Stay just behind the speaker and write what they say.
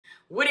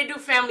What it do,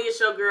 family? It's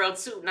your girl,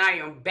 Toot, and I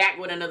am back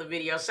with another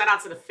video. Shout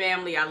out to the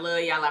family. I love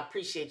y'all. I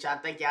appreciate y'all.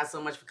 Thank y'all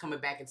so much for coming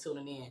back and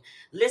tuning in.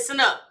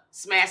 Listen up.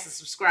 Smash the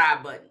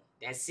subscribe button.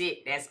 That's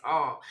it. That's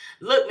all.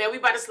 Look, man, we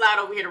about to slide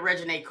over here to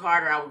Reginae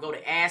Carter. I would go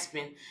to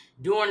Aspen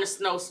during the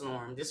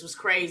snowstorm. This was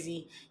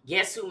crazy.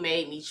 Guess who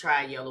made me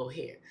try yellow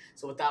hair?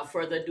 So without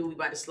further ado, we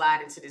about to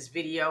slide into this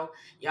video.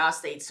 Y'all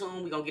stay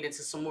tuned. We're going to get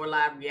into some more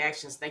live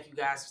reactions. Thank you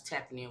guys for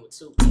tapping in with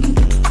Toot.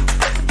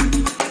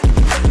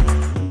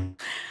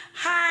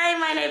 Hi,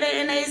 my name is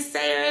Reginae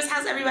Sayers.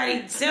 How's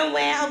everybody doing?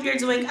 I hope you're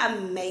doing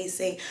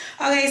amazing.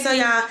 Okay, so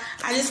y'all,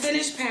 I just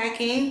finished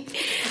packing.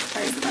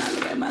 First of all,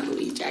 look at my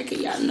Louis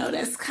jacket. Y'all know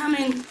that's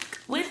coming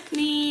with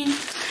me.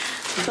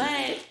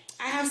 But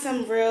I have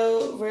some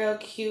real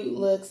cute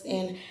looks,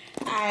 and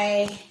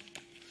I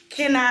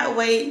cannot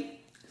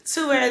wait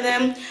to wear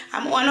them.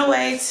 I'm on the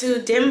way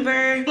to Denver.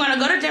 I'm gonna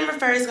go to Denver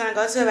first, gonna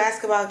go to a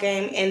basketball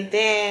game, and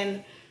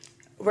then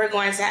we're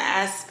going to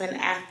Aspen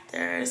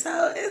after.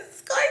 So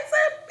it's going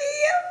to be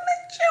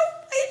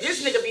a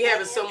This nigga be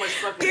having so much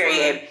fucking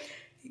period.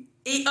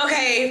 Fun.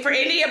 Okay, for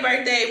India's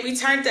birthday, we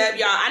turned up,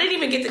 y'all. I didn't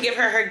even get to give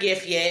her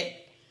gift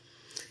yet.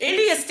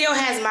 India still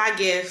has my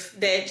gift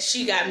that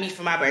she got me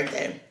for my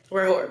birthday.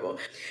 We're horrible.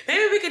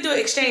 Maybe we could do an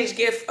exchange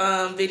gift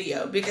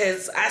video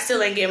because I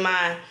still ain't get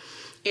mine.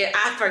 And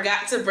I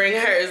forgot to bring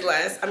hers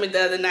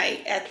the other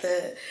night at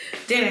the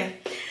dinner.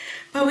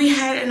 But we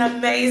had an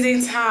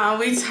amazing time.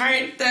 We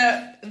turned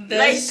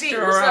the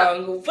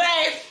strong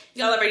way.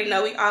 Y'all already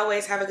know we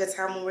always have a good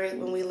time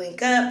when we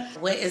link up.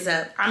 What is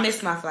up? I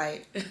missed my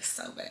flight.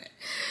 So bad.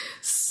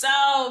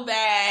 So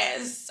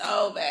bad.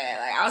 So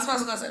bad. Like, I was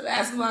supposed to go to the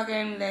basketball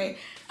game today.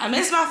 I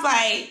missed my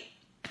flight.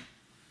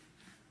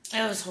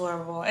 It was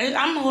horrible.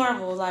 I'm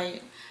horrible.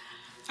 Like,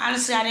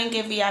 honestly, I didn't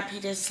get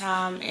VIP this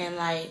time. And,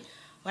 like,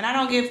 when I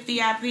don't get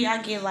VIP,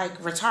 I get,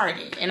 like,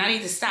 retarded. And I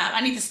need to stop.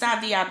 I need to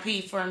stop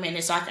VIP for a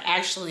minute so I can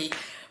actually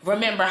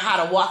remember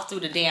how to walk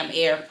through the damn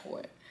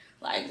airport.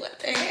 Like, what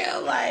the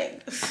hell?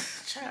 Like,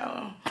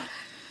 child.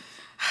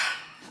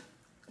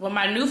 Well,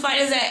 my new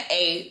flight is at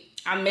 8.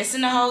 I'm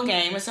missing the whole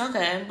game. It's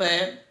okay,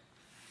 but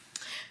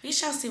we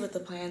shall see what the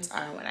plans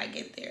are when I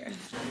get there.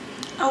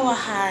 Oh, well,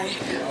 hi.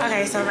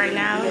 Okay, so right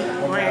now,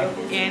 we're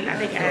in, I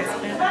think,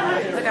 Aspen.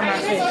 Look at my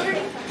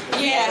feet.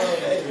 Yeah.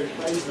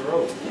 We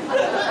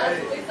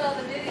saw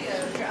the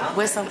video.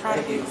 With some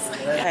products.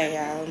 Hey,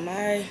 y'all,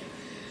 my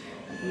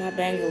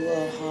bang a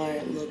little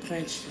hard, a little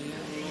crunchy,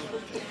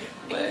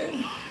 but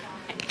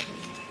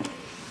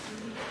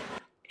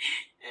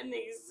That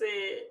nigga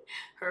said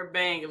her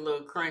bang a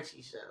little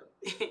crunchy, show.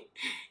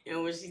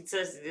 And when she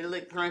touched it, it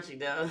looked crunchy,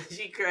 though.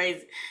 She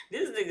crazy.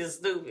 This nigga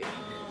stupid.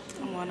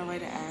 I'm on the way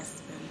to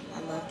Aspen.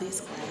 I love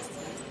these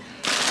glasses.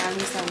 Got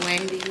me some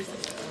Wendy's.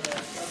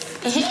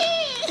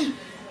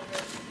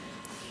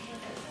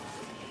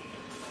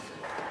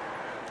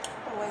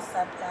 What's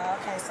up, y'all?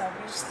 Okay, so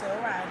we're still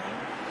riding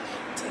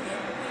to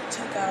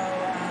go.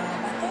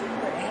 I think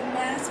we're in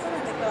Aspen. I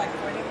think we're like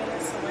 40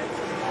 minutes away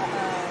from the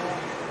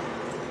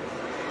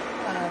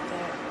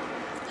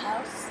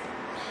house.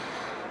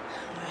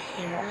 My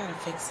hair, I gotta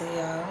fix it,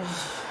 y'all.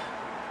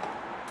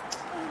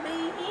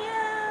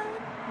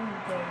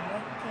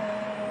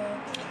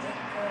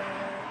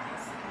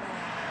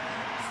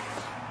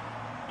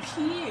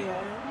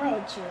 Yeah,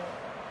 road trip.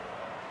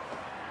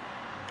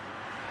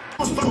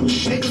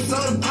 Niggas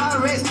on the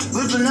Pyrex,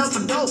 whipping up a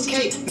dope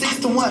cake. 6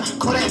 to 1,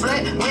 call that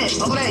black,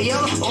 wet, all that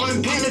yellow,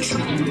 orange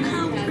penetrate.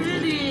 How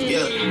pretty.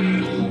 Yeah.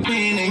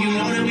 And you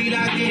know that we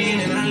locked in,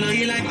 and I love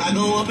you like I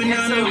go up and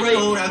down the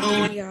road. I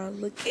go. Y'all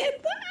look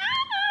at the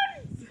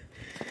eyes.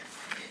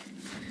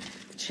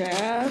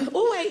 Child.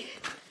 Oh, wait.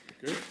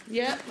 Good?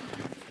 Yep.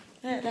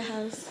 At the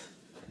house.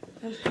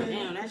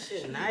 Damn, that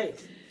shit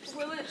nice.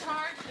 Will it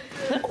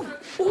charge?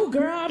 Oh,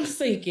 girl, I'm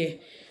sinking.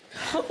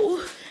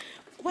 Oh,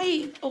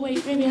 wait. Oh,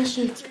 wait. Maybe I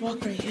shouldn't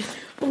walk right here.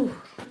 Oh,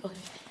 okay.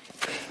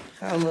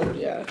 I love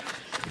y'all.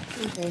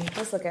 Okay,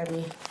 let's look at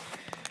me.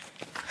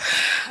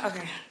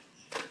 Okay.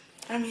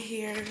 I'm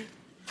here.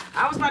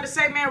 I was about to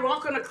say, man,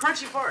 walk on the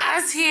crunchy part. I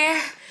was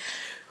here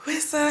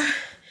with oh,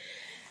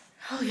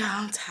 y'all,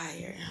 I'm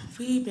tired.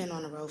 We've been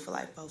on the road for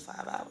like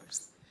 4-5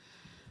 hours.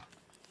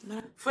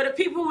 For the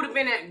people who've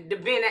been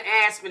at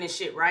Aspen and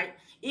shit, right?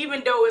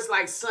 Even though it's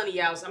like sunny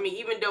outside,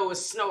 even though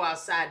it's snow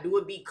outside, do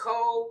it be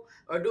cold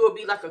or do it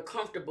be like a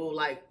comfortable,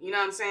 like, you know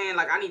what I'm saying?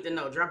 Like, I need to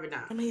know. Drop it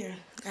down. I'm here.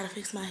 Gotta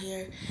fix my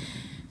hair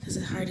because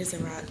it's hard as a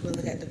rock. But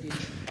look at the view.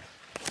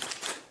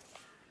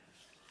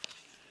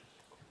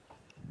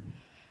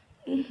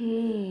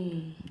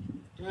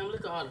 Damn,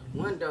 look at all the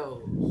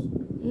windows.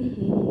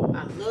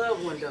 I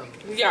love windows.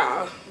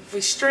 Y'all,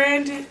 we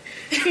stranded.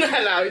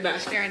 No, we're not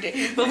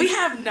stranded. But we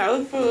have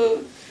no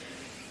food.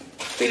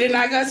 We did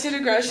not go to the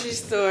grocery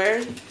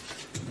store.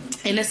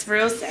 And it's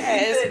real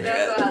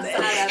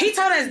sad. He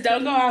told us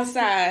don't go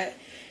outside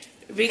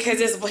because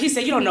he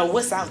said you don't know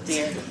what's out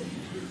there.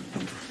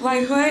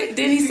 Like what?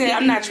 Then he said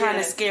I'm not trying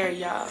to scare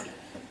y'all.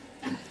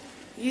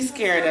 You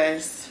scared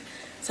us.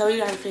 So we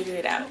gotta figure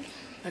it out.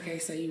 Okay,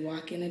 so you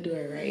walk in the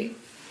door, right?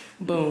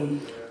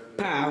 Boom.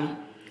 Pow.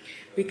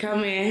 We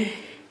come in.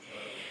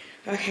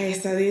 Okay,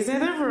 so these are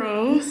the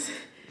rooms.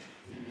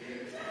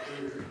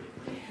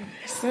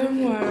 It's the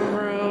one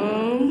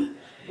room.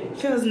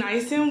 Feels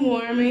nice and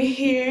warm in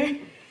here.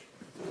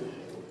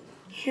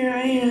 Here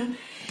I am.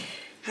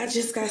 I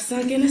just got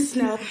sunk in the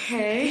snow.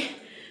 Okay.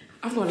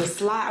 I'm gonna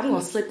slide. I'm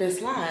gonna slip and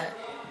slide.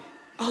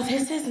 Oh,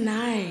 this is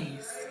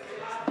nice.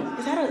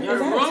 Is that a, Your is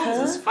that a rooms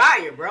tub? is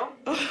fire, bro.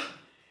 Oh,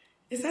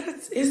 is that a,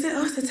 is it,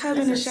 oh, it's a tub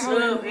and a There's shower.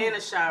 tub and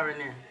a shower in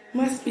there.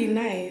 Must be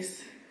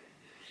nice.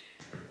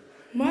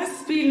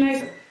 Must be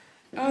nice.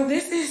 Oh,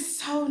 this is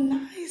so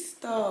nice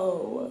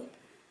though.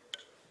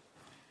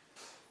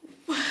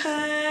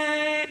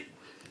 What?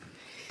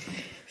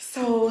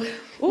 So,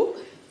 ooh,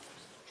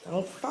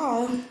 don't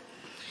fall.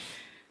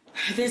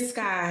 This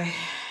sky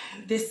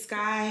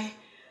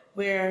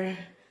where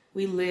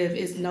we live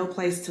is no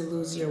place to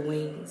lose your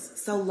wings.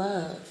 So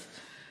love.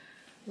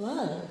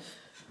 Love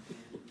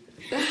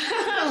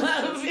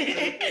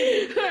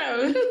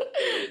it.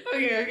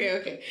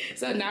 Okay.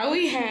 So now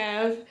we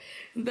have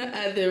the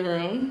other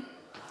room.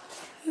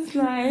 It's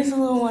nice, a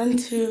little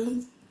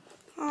 1-2.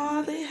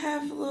 Oh, they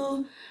have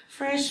little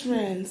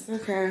freshmen.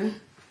 Okay.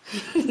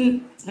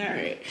 All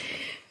right.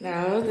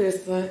 Now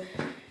this one.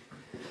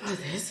 Oh,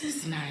 this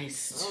is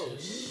nice. Oh,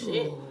 too.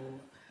 shit.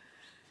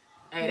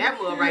 Hey, that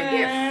mug right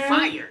there,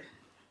 fire.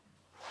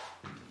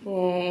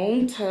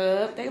 Boom,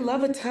 tub. They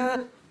love a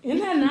tub. Isn't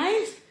that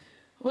nice?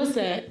 What's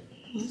that?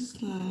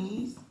 That's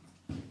nice.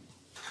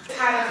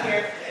 Hot up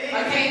here.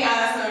 Okay,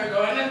 guys, so we're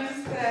going up the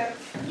steps.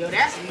 Yo,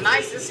 that's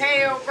nice as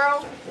hell,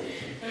 bro.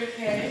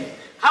 Okay.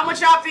 How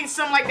much y'all think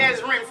something like that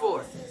is rent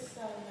for? This is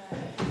so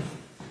nice.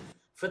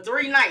 For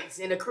 3 nights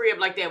in a crib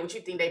like that, what you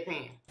think they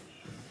paying?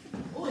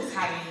 Oh, it's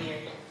hot in here.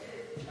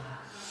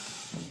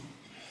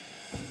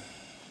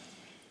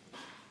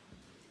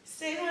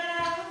 Say what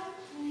I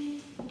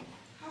want.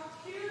 How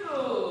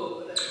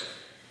cute.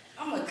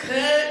 I'm a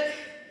cook.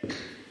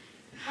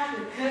 I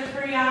can cook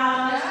for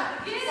y'all.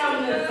 Some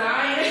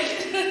lasagna.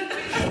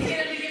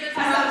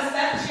 Some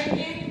stuffed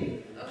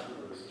chicken.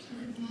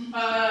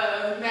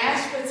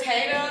 Mashed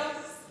potatoes.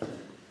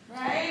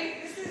 Right?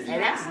 This is Hey,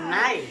 that's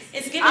nice.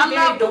 It's giving I very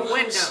love the below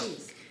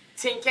windows.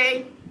 chic.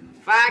 10K,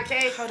 5K.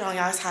 Hold on,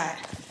 y'all. It's hot.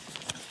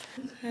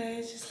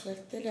 Okay, just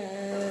lift it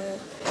up.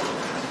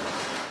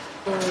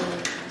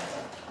 Boom.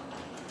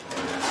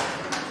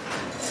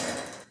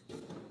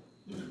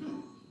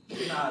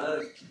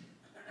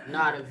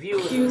 Nah, the view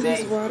is Cute this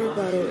amazing. water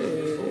bottle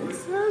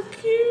is. So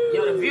cute.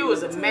 Yo, the view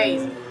is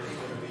amazing.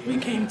 We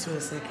came to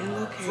a second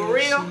location. For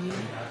real?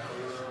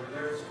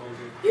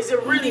 Is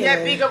it really Yeah.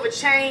 that big of a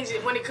change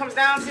when it comes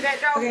down to that,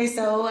 though? Okay,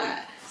 so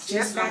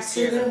just back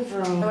to the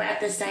room. We're at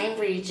the St.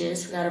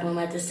 Regis. We got a room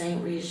at the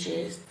St.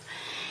 Regis.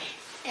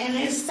 And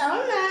it's so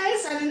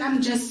nice. And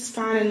I'm just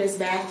finding this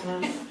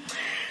bathroom.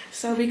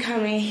 So we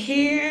come in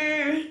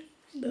here,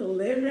 the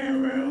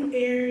living room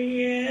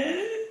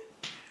area.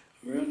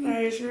 Real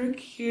nice, real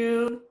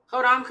cute.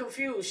 Hold on, I'm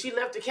confused. She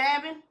left the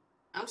cabin?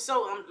 I'm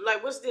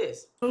like, what's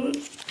this?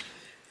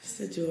 It's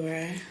the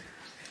door.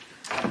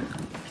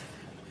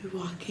 We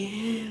walk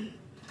in.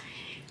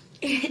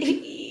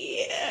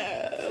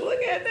 Yeah,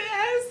 look at the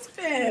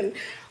Aspen.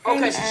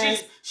 Okay,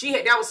 she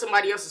had, that was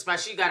somebody else's spot.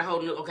 She got a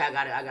whole new, okay, I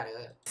got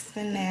it.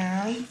 Aspen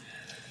now.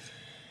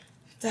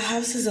 The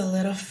house is a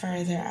little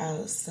further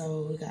out,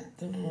 so we got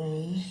the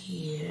room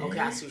here. Okay,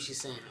 I see what she's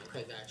saying.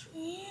 Okay, got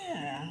you.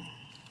 Yeah.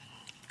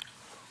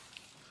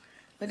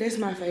 But this is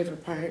my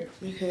favorite part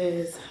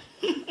because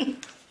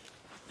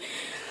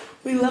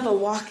we love a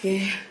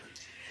walk-in.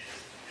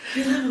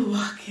 We love a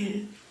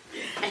walk-in.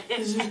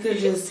 Because you could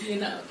just,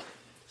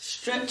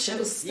 stretch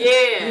your stuff.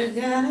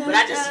 Yeah.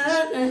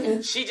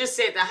 But she just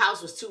said the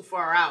house was too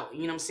far out.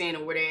 You know what I'm saying?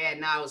 And where they're at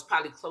now is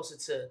probably closer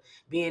to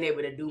being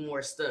able to do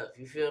more stuff.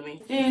 You feel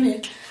me?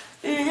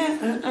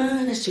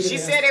 She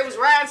said they was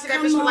riding to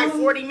that bitch for like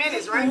 40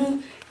 minutes, right?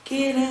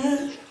 Get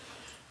up.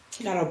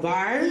 Got a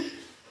bar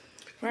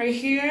right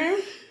here.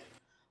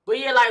 But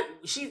yeah, like,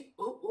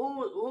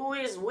 who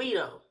is we,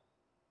 though?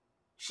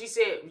 She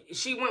said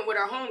she went with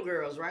her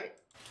homegirls, right?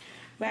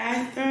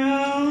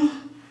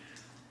 Bathroom.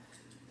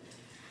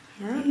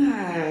 Real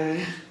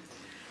nice.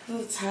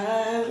 Little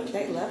tub.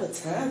 They love a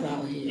tub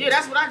out here. Yeah,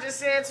 that's what I just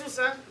said too,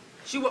 son.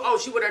 She with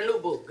her new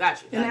boo.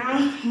 Got you. And now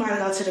I'm about to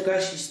go to the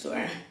grocery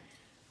store.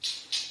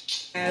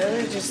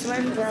 Just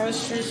like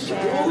grocery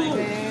shopping.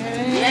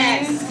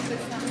 Yes.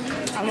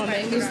 I'm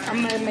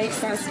gonna make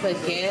some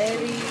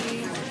spaghetti.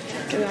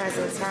 We got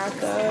some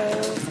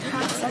tacos.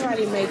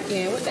 Somebody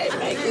making, what they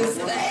making?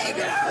 Steak.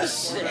 Oh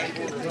shit.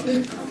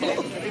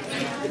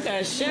 We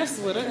got chefs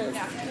with us.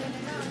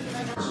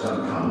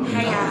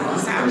 Hey y'all,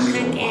 so I'm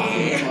cooking.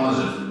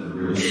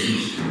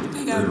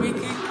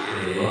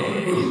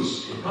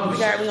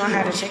 We're gonna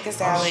have the chicken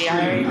salad. Y'all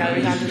already know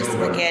we're gonna do the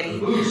spaghetti.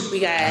 We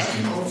got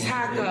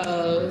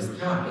tacos.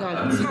 We're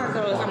gonna do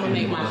tacos. I'm gonna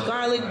make my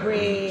garlic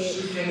bread.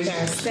 We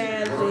got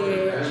salad.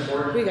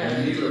 We got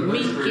meat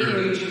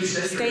getting,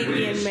 steak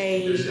getting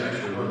made,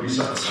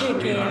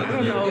 chicken, I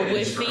don't know,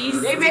 with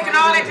feast. They making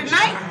all that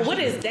tonight? What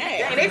is that?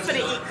 Dang, they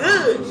finna eat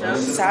good, yo.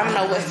 So I don't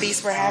know what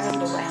feast we're having,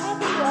 but we're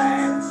having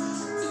one.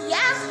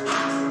 Yeah.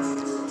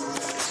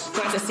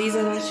 Got to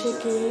season my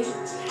chicken,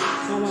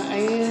 on my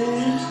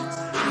onions,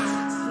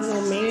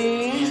 little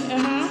man,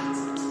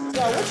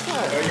 So what's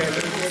up?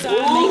 So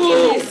I'm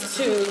making this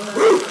too.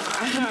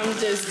 I'm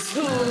just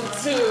too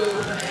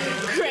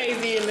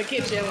crazy in the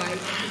kitchen. Like,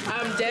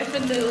 I'm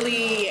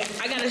definitely,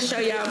 I gotta show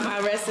y'all my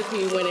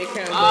recipe when it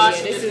comes. Oh,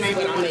 Yeah, this is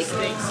what I'm making. So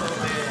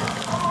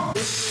bad.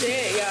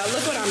 Shit, y'all,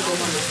 look what I'm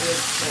doing.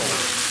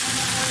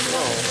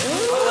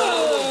 Ooh.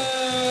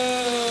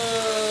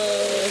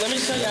 Let me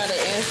show y'all the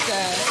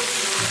inside.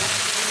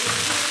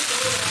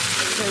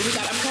 So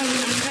I'm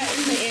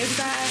cutting the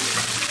inside,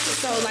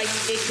 so like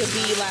it could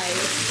be like,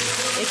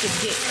 it could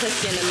get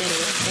cooked in the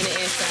middle, in the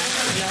inside,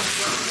 you know?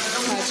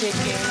 My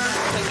chicken,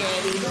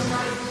 spaghetti,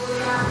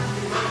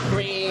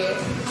 bread,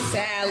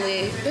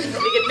 salad.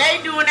 Nigga, they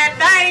doing that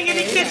thing in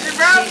the kitchen,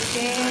 bro.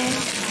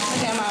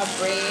 Look at my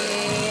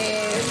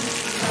bread.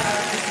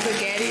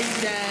 Spaghetti's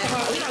done.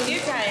 We don't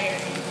get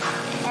tired.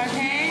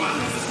 Okay?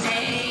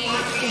 Steak,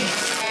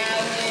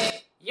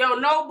 salad. Yo,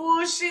 no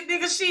bullshit,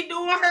 nigga. She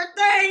doing her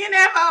thing in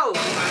that hole.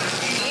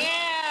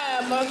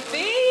 Yeah, my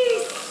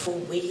feast.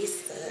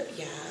 What's up,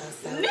 y'all?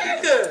 So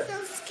Nigga.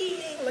 I'm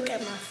skiing. Look at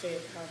my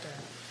fit. Hold on.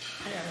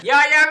 Y'all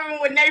remember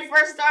when they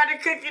first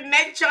started cooking,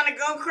 they trying to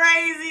go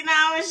crazy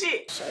now and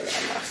shit? Show y'all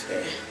my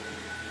fit.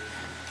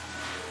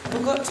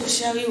 We'll go to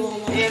Shelly one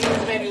more. Yeah,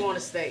 this baby want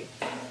a steak.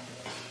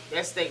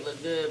 That steak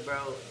look good,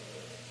 bro.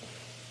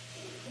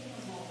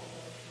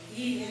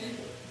 Yeah.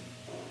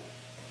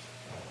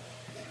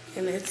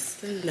 And it's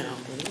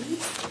snowing.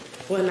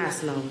 Well, not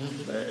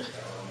snowing, but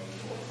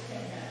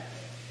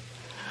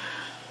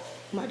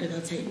I'm about to go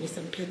take me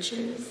some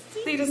pictures.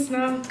 See the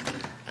snow?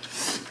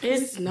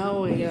 It's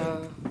snowing,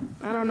 y'all.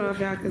 I don't know if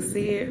y'all can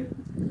see it,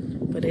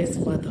 but it's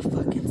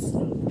motherfucking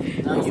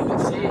snowing. No, you can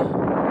see it.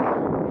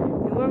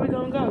 Where we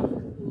gonna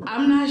go?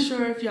 I'm not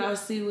sure if y'all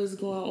see what's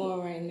going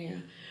on right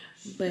now,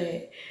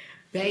 but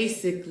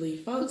basically,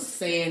 folks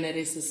saying that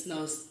it's a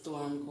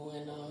snowstorm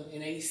going on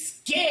and they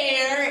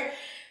scared.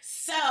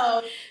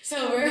 So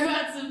we're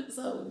about to.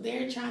 So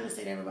they're trying to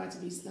say they're about to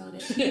be snowed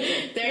in.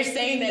 They're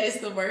saying that it's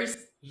the worst.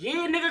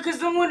 Yeah, nigga, cause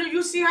them windows,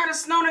 you see how the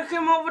snow done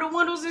come over the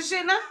windows and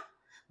shit now?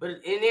 And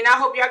then I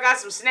hope y'all got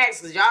some snacks,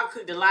 cause y'all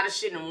cooked a lot of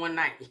shit in one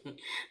night.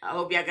 I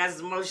hope y'all got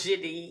some more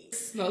shit to eat.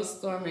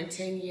 Snowstorm in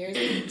 10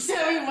 years. So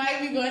we might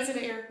be going to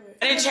the airport.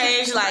 I didn't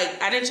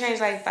change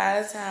like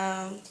 5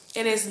 times.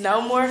 And it's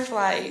no more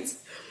flights.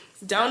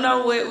 Don't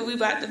know what we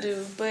about to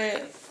do,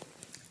 but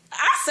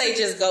I say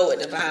just go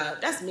with the vibe.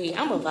 That's me.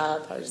 I'm a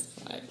vibe person.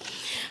 Like,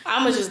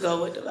 I'ma just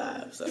go with the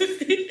vibe. So.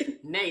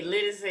 Nate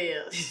lit as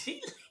hell.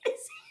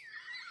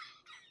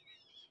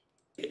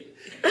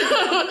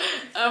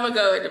 I'ma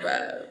go with the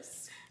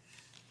vibes.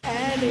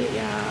 Add it,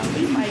 y'all.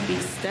 We might be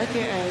stuck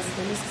in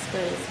Aspen. This is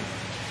crazy.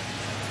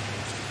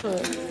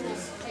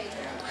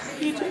 How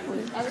you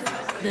doing?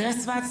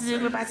 That's about to do.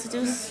 We're about to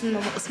do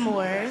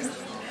s'mores.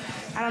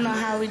 I don't know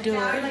how we do it.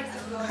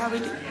 How we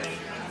do?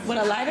 With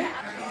a lighter?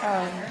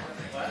 Oh.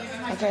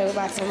 Okay, we're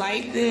about to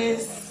light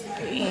this.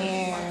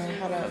 And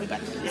hold on, we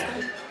about to do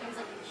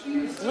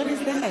this. What is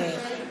that?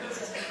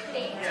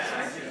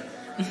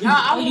 Y'all,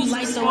 I you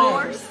light the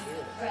s'mores.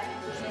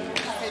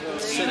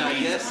 Shit, I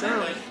guess so.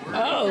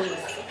 Oh.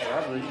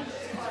 Probably.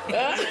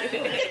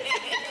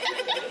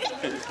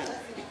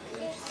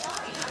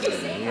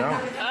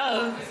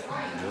 Oh.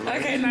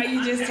 Okay, now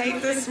you just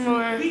take the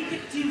s'more,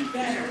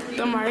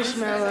 the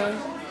marshmallow.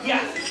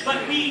 Yeah,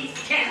 but we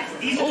can't.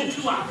 These are the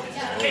 2 options.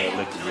 Okay.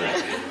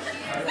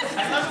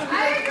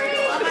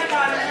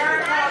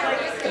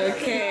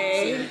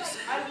 Okay.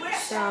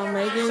 So I'm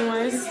making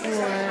one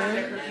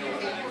s'more.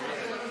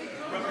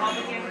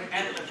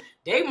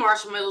 They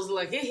marshmallows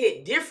like it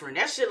hit different.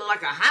 That shit look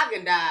like a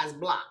Haagen-Dazs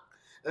block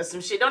or some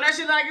shit. Don't that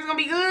shit look like it's gonna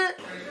be good?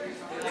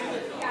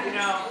 You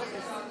know,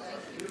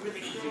 we really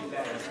could do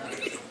better.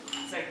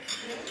 It's like,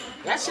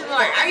 that shit look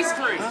like ice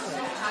cream.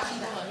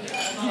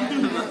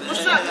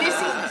 What's up,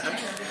 Missy?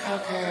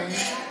 Okay.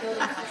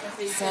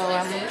 So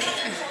I'm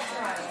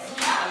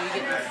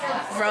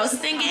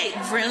roasting it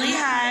really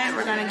hot.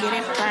 We're gonna get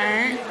it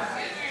burnt.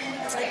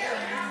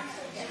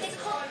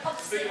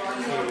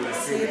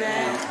 See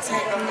that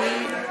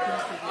technique?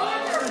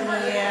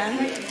 Yeah.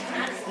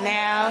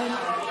 Now.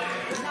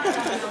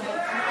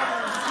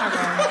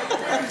 Okay.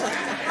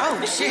 Oh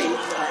shit.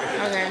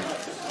 Okay.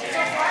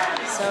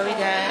 So we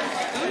got.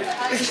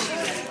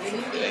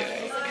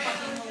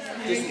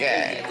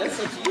 That's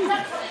what you do.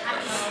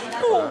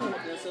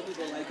 Some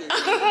people like it.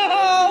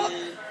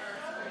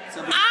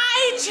 I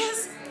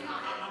just.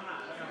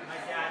 my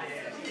dad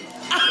is.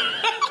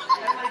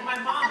 Like my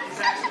mom is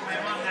actually my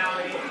mom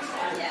nowadays.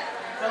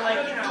 But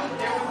like, you know,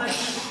 they were like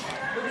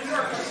New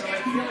Yorkers, so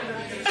like, you know,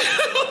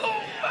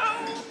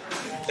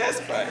 That's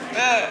fucked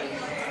up.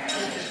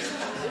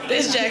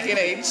 This jacket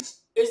ain't.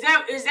 Is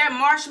is that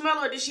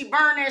marshmallow? Or did she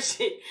burn that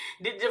shit?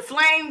 Did the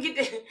flame get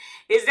the?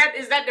 Is that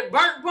the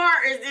burnt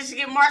part? Or did she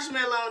get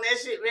marshmallow on that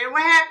shit, man?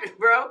 What happened,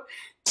 bro?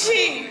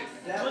 Gee.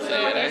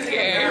 That's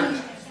scary. All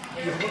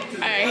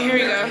right, here we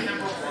go.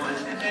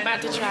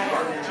 About to try it.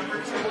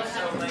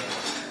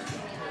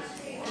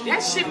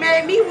 That shit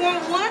made me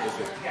want one.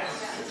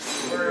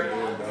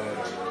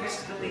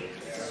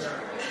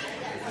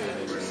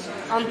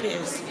 I'm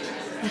pissed.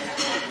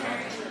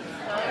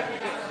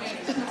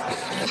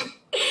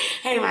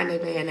 Hey, my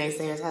neighbor and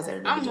naysayers, how's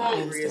everybody I'm doing?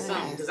 hungry or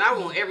something because I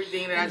want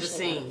everything that I just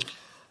seen.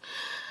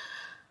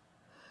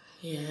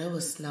 Yeah, it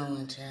was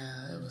snowing,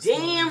 child. It was Damn,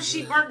 snowing,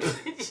 she burnt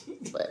it.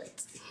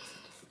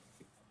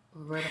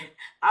 but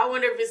I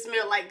wonder if it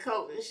smelled like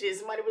coke and shit.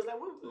 Somebody was like,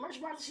 what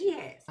marshmallow she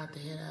has? I'm about to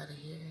head out of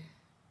here.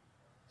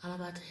 I'm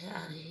about to head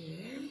out of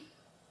here.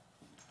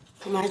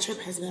 My trip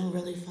has been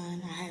really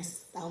fun. I had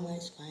so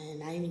much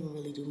fun. I didn't even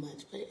really do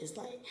much, but it's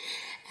like,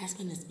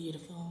 Aspen is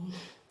beautiful.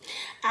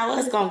 I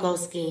was gonna go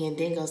skiing,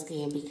 didn't go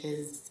skiing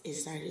because it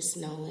started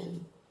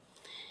snowing.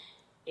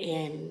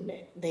 And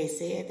they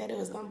said that it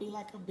was gonna be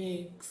like a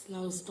big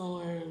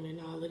snowstorm and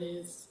all of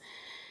this.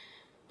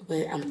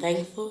 But I'm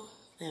thankful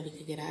that we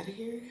could get out of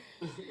here.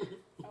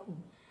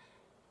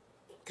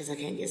 Because I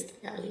can't get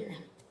stuck out here.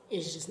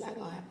 It's just not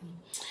gonna happen.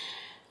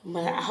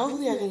 But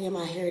hopefully I can get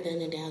my hair done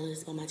in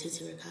Dallas by my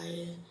Titi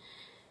Rakaya,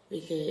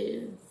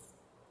 because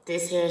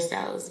this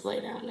hairstyle is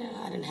played out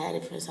now. I done had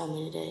it for so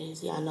many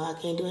days. Y'all know I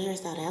can't do a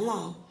hairstyle that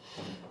long.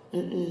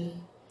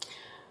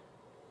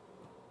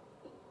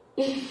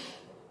 But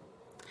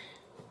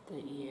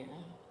yeah.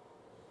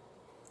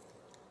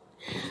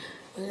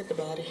 Look at the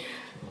body.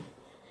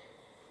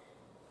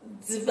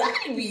 The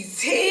body be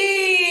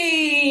tea.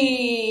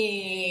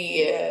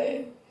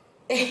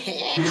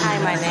 Hi,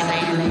 my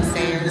name is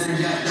Naysayers.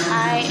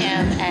 I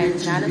am at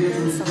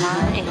Jonathan's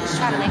salon and he's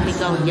trying to make me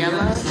go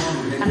yellow.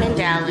 I'm in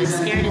Dallas,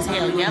 scared as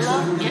hell.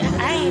 Yellow? Yeah,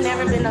 I ain't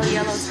never been no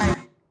yellow type.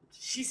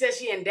 She said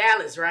she in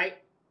Dallas,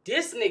 right?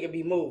 This nigga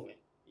be moving.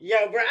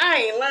 Yo, bro, I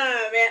ain't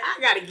lying, man. I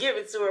gotta give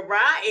it to her, bro.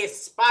 I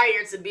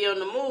aspire to be on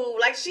the move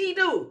like she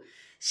do.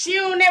 She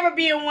don't never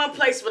be in one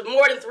place for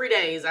more than 3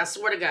 days. I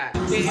swear to God.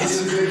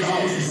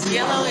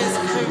 Yellow is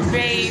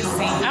crazy.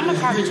 I'm gonna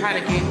probably try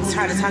to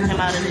talk him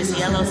out of this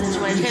yellow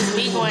situation, because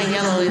me going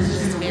yellow is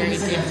just very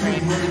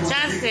different.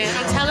 Jonathan,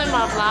 I'm telling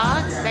my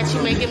vlog that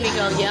you making me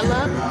go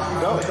yellow.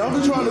 Don't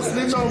be trying to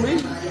snitch on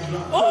me.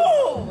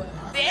 Oh,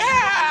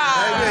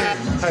 yeah.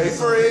 Hey,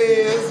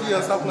 friends. You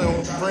gotta stop playing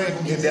with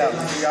friends in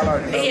Dallas. Y'all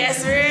already know.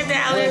 Yes, we're in We ain't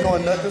Dallas.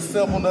 going nothing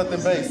simple,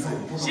 nothing basic.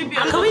 She be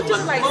Can we do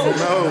like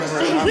No,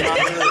 friend. I'm not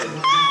ready.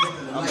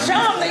 show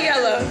them the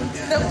yellow.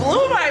 The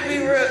blue might be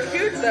real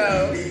cute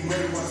though.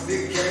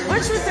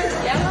 Which was the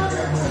yellow?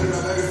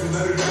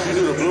 You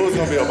do the blue, it's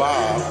gonna be a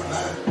bob.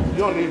 You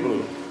don't need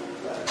blue.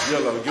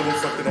 Yellow. Give them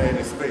something they ain't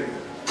expecting.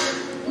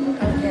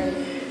 Okay.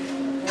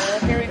 Well,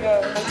 here we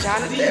go.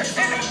 Jonathan.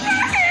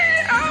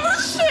 Oh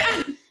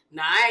shit.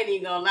 Nah, I ain't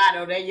even gonna lie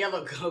though. That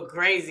yellow go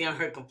crazy on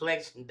her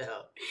complexion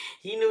though.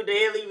 He knew the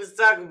hell he was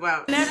talking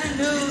about. Never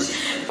knew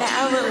that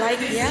I would like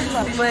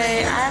yellow, but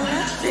I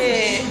loved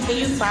it. And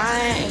you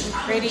fine and you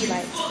pretty,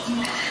 like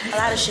a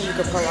lot of shit you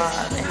could pull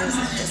off, and this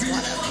is just one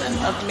of them.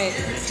 Of many,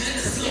 to be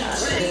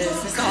honest.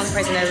 It's the only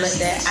person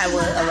that I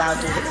would allow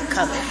to do the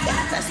color.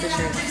 Yeah, that's the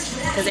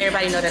truth. Because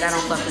everybody know that I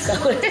don't fuck with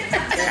color.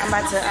 I'm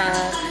about to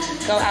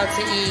go out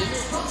to eat.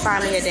 Find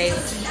me a date.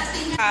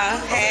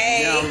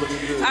 Hey. Yeah, I'm looking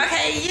good.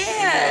 Okay,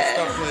 yeah.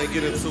 Stop playing,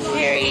 get into it.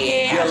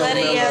 Period. I love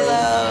the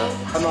yellow.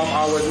 I know I'm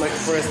always making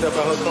friends step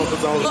out her comfort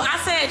zone. Well, I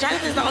said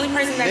Jonathan's the only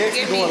person that Next,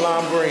 can you get me. doing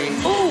lime green.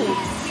 Ooh.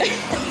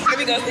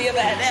 We gonna see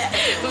about that.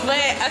 But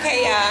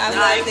okay, y'all. I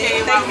love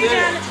it. Thank you,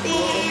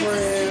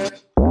 Jonathan.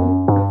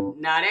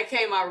 Nah, that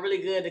came out really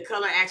good. The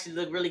color actually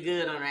looked really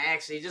good on her.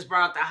 Actually, it just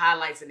brought out the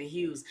highlights and the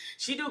hues.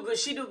 She do good.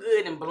 She do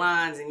good in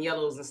blondes and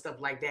yellows and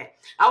stuff like that.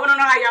 I want to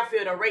know how y'all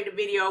feel. Though, rate the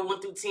video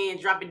 1 through 10.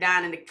 Drop it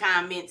down in the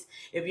comments.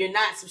 If you're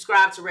not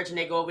subscribed to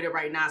Reginae, go over there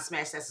right now.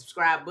 Smash that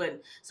subscribe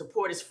button.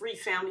 Support is free,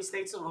 family.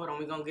 Stay tuned. Hold on,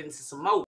 we're gonna get into some more.